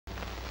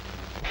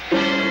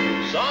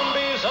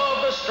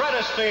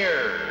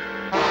Stratosphere.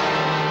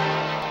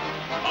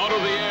 Out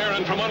of the air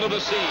and from under the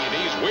sea,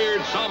 these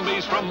weird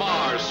zombies from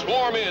Mars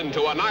swarm in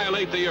to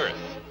annihilate the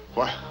Earth.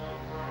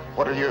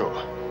 What are you?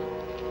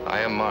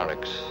 I am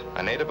Marix,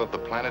 a native of the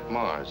planet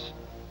Mars.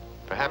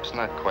 Perhaps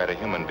not quite a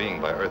human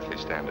being by earthly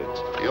standards.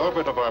 The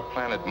orbit of our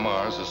planet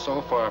Mars is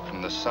so far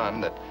from the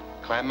sun that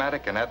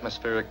climatic and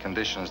atmospheric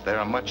conditions there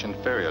are much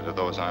inferior to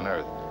those on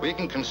Earth. We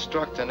can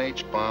construct an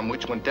H-bomb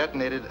which, when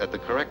detonated at the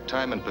correct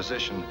time and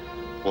position,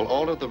 will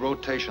alter the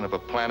rotation of a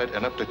planet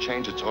enough to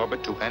change its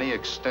orbit to any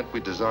extent we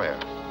desire.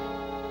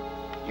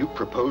 You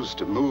propose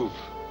to move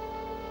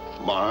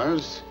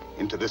Mars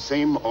into the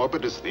same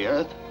orbit as the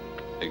Earth?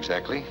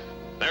 Exactly.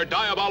 Their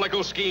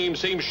diabolical scheme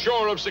seems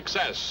sure of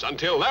success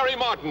until Larry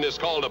Martin is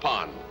called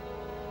upon.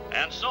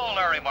 And so,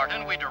 Larry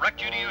Martin, we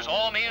direct you to use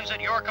all means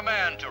at your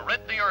command to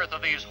rid the Earth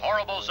of these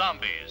horrible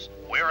zombies.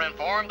 We're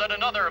informed that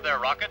another of their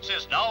rockets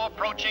is now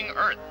approaching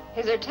Earth.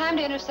 Is there time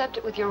to intercept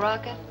it with your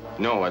rocket?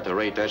 No, at the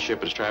rate that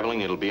ship is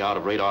traveling, it'll be out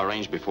of radar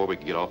range before we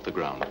can get off the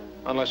ground.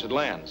 Unless it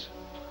lands.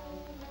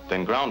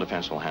 Then ground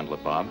defense will handle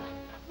it, Bob.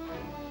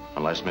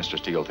 Unless Mr.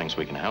 Steele thinks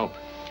we can help.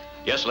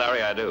 Yes,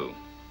 Larry, I do.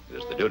 It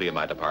is the duty of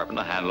my department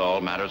to handle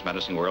all matters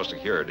menacing world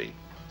security.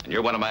 And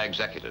you're one of my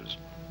executives.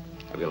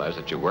 I realize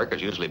that your work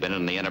has usually been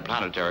in the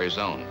interplanetary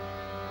zone.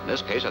 In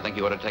this case, I think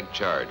you ought to take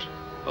charge,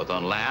 both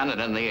on land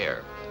and in the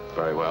air.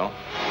 Very well.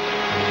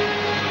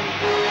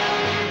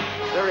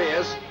 There he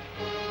is.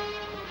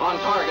 On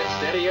target,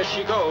 steady as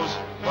she goes.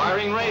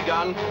 Firing ray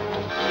gun.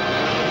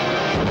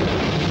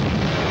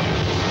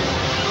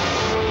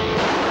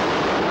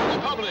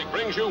 The Public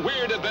brings you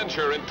weird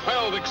adventure in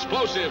 12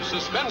 explosive,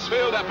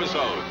 suspense-filled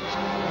episodes.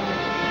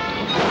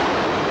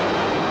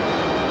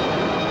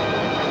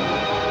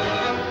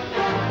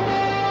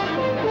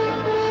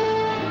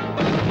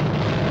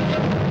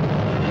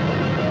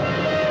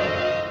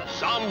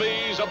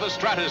 Zombies of the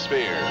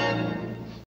Stratosphere.